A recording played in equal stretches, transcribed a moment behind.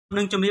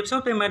នឹងជំរាបសួរ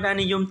ប្រិយមិត្តដែល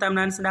និយមតាម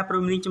ដានស្ដាប់ព័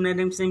ត៌មានចំណេះ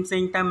ដឹងផ្សេងៗ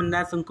តាមបណ្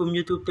ដាសង្គម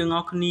YouTube ទាំងអ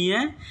ស់គ្នា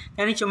ថ្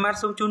ងៃនេះខ្ញុំបាទ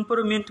សូមជូនព័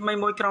ត៌មានថ្មី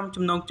មួយក្រុម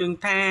ចំណងជើង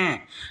ថា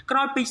ក្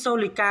រោយពីសូ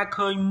លីកា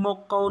ឃើញមុខ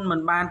កូនមិន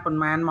បានប៉ុន្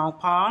មានម៉ោង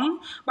ផង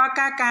បើ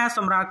ការស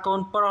ម្រាប់កូន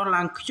ប្រុស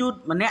ឡើងខ្ជូត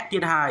ម្នាក់ទៀ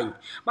តហើយ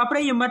បាទប្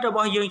រិយមិត្តរប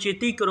ស់យើងជា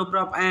ទីគោរព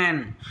រាប់អាន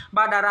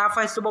បាទតារា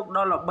Facebook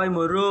ដ៏ល្បី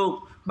មួយរូប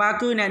បាទ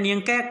គឺអ្នកនាង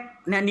កា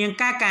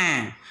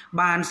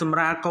បានសម្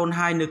រាលកូន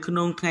ហើយនៅក្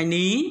នុងថ្ងៃ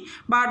នេះ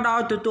បាទដោ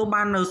យទទួល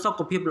បាននៅសុខ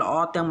ភាពល្អ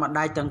ទាំងម្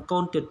ដាយទាំងកូ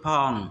នទៀតផ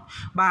ង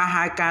បាទ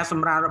ហើយការស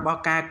ម្រាលរបស់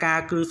កា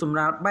គឺសម្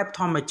រាលបែបធ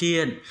ម្មជា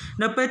តិ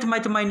នៅពេលថ្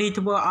មីនេះ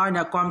ធ្វើឲ្យ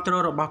អ្នកគាំទ្រ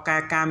របស់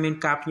កាមាន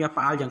ការភ្ញាក់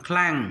ផ្អើលយ៉ាងខ្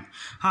លាំង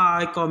ហើ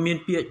យក៏មាន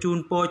ពាក្យជូន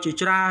ពរជា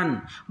ច្រើន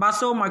បាទ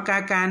សូមឲ្យ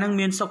កានឹង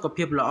មានសុខ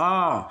ភាពល្អ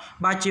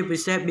បាទជាពិ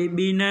សេស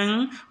baby នឹង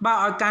បាទ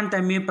ឲ្យកាន់តែ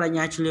មានប្រាជ្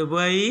ញាឈ្លាស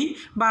វៃ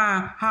បាទ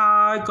ហើ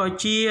យក៏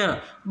ជា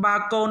បា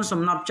ទកូន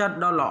សំណប់ចិត្ត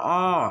ដ៏ល្អ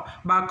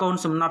បាទកូន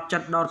សំណប់ចិ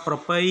ត្តដ៏ប្រ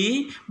ពៃ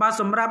បាទ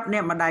សម្រាប់អ្ន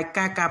កម្ដាយ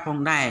កាផង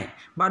ដែរ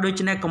បាទដូ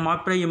ច្នេះកុំឲ្យ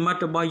ប្រិយមិត្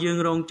តរបស់យើង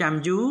រងចាំ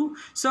យូរ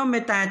សូមមេ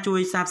ត្តាជួយ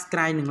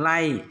Subscribe និង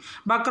Like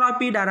បាទក្រោយ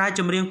ពីតារា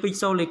ចម្រៀងពេជ្រ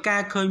សូលីកា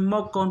ឃើញមុ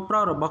ខកូនប្រុ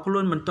សរបស់ខ្លួ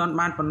នមិនទាន់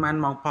បានប៉ុន្មាន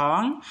ម៉ោងផ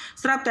ង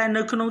ស្រាប់តែ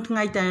នៅក្នុងថ្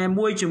ងៃតែ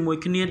មួយជាមួយ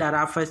គ្នាតា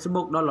រា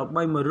Facebook ដ៏ល្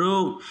បីមួយរូ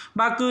ប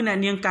បាទគឺអ្នក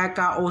នាងកា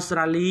អូស្ត្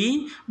រាលី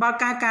បាទ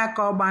កា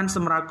ក៏បានស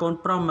ម្រាប់កូន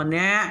ប្រុសម្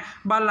នាក់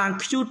បាទឡើង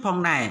ខ្ជូតផង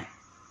ដែរ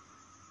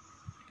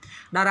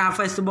តារា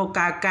Facebook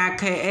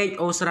KH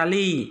អូស្ត្រា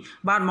លី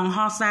បានបង្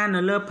ហោះសារនៅ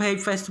លើ Page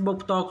Facebook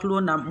ផ្ទាល់ខ្លួ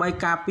នដើម្បី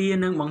ការពារ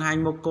និងបង្ហាញ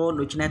មុខកូន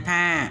ដូចនេះ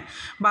ថា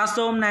បាទ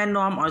សូមណែ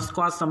នាំឲ្យស្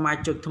គាល់សមា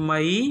ជិកថ្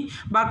មី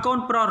បាទកូន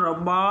ប្រុសរ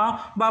បស់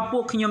បាទពួ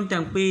កខ្ញុំ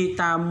ទាំងពីរ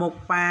តើមុខ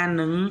ប៉ា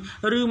នឹង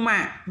ឬម៉ា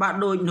ក់បាទ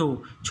ដូចនោះ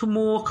ឈ្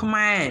មោះខ្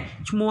មែរ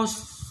ឈ្មោះ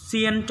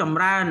សៀនចម្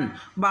រើន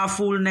បាទ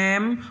full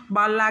name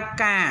បាទឡា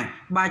កា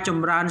បាទច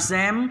ម្រើន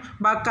សែម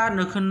បាទកើត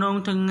នៅក្នុង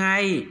ថ្ងៃ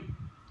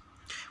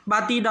បា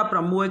ទទី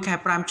16ខែ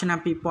5ឆ្នាំ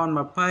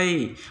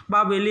2020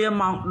បាទវេលា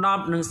ម៉ោង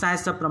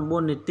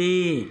 10:49 នាទី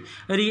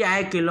រីឯ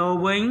គីឡូ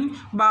វិញ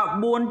បាទ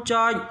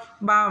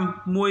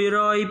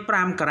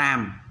4.105 ក្រា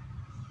ម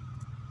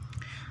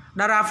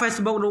តារា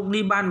Facebook រូប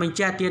នេះបានបញ្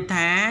ជាក់ទៀត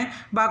ថា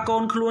បាទកូ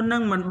នខ្លួននឹ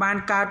ងមិនបាន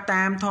កើត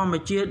តាមធម្ម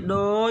ជាតិ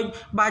ដូច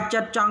បាទចិ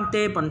ត្តចង់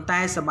ទេប៉ុន្តែ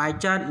សប្បាយ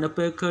ចិត្តនៅ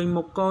ពេលឃើញ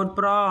មុខកូន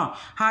ប្រុស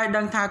ហើយ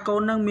ដឹងថាកូ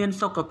ននឹងមាន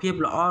សុខភាព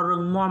ល្អរឹ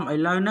ងមាំឥ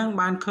ឡូវនឹង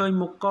បានឃើញ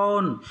មុខកូ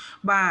ន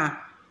បាទ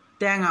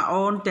ទាំង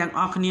អូនទាំងអ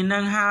ស់គ្នានឹ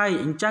ងហើយ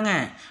អញ្ចឹង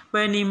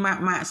ពេលនេះ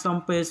ម៉ាក់សុំ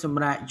ពេលស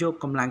ម្រាប់យក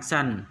កម្លាំង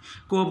សិន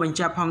គួរបញ្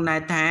ជាក់ផងដែ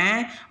រថា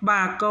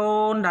បាទកូ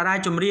នតារា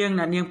ចម្រៀង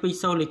អ្នកនាងពេជ្រ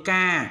សូលី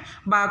កា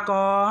បាទ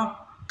ក៏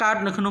កើត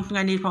នៅក្នុងថ្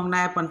ងៃនេះផង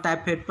ដែរប៉ុន្តែ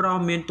ភេទប្រុស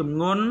មានទម្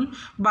ងន់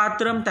បាទ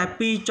ត្រឹមតែ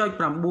 2.9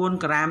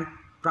 ក្រាម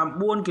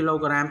9 គីឡូ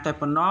ក្រាមតែ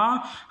ប៉ុណ្ណោះ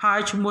ហើយ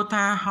ឈ្មោះ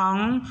ថាហង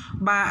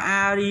បាទ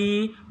អារី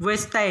វេ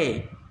ស្តេ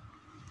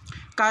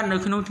កើតនៅ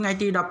ក្នុងថ្ងៃ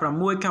ទី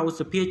16ខែឧ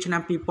សភាឆ្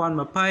នាំ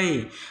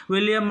2020វេ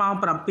លាម៉ោង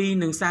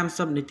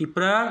 7:30 នាទី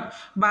ព្រឹក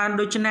បាន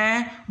ដូច្នេះ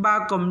បាទ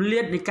កម្លា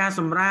តនៃការ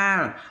សម្រាល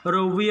រ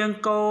វាង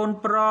កូន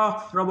ប្រុស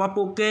របស់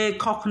ពួកគេ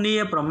ខុសគ្នា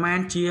ប្រមាណ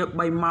ជា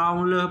3ម៉ោង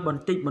លើសប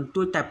ន្តិចបន្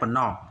តួចតែប៉ុណ្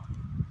ណោះ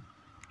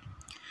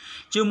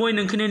ជាមួយ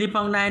នឹងគ្នានេះផ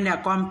ងដែរអ្នក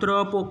គាំទ្រ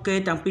ពួកគេ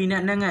ទាំងពីរនា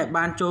ក់ហ្នឹង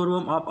បានចូលរួ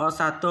មអបអរ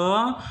សាទរ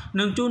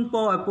និងជូនព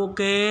រឲ្យពួក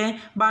គេ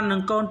បាននឹ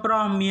ងកូនប្រុ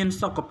សមាន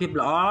សុខភាព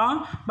ល្អ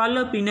បាទ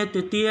លើកពីនេះ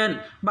ទៅទៀត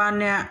បាទ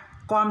អ្នក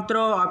គាំទ្រ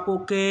ឲ្យពួក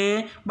គេ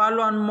បាន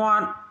លន់មា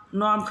ត់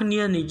នាំគ្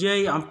នានិយាយ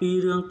អំពី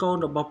រឿងកូន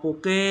របស់ពួក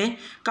គេ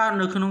កើត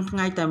នៅក្នុងថ្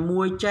ងៃតែ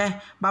មួយចេះ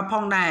បាទផ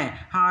ងដែរ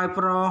ហើយ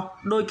ប្រុស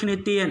ដូចគ្នា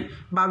ទៀត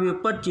បាទវា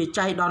ពិតជា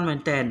ចៃដន្យមែន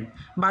តើ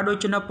បាទដូច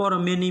ជាព័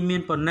ត៌មាននេះមា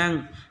នប៉ុណ្ណឹង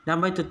ដើ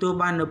ម្បីទទួល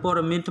បាននូវព័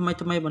ត៌មានថ្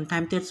មីបន្ថែ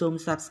មទៀតសូម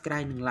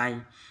Subscribe និង Like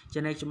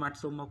ចំណែកខ្ញុំបាទ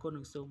សូមអរគុណ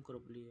និងសូមគោរ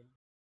ពលា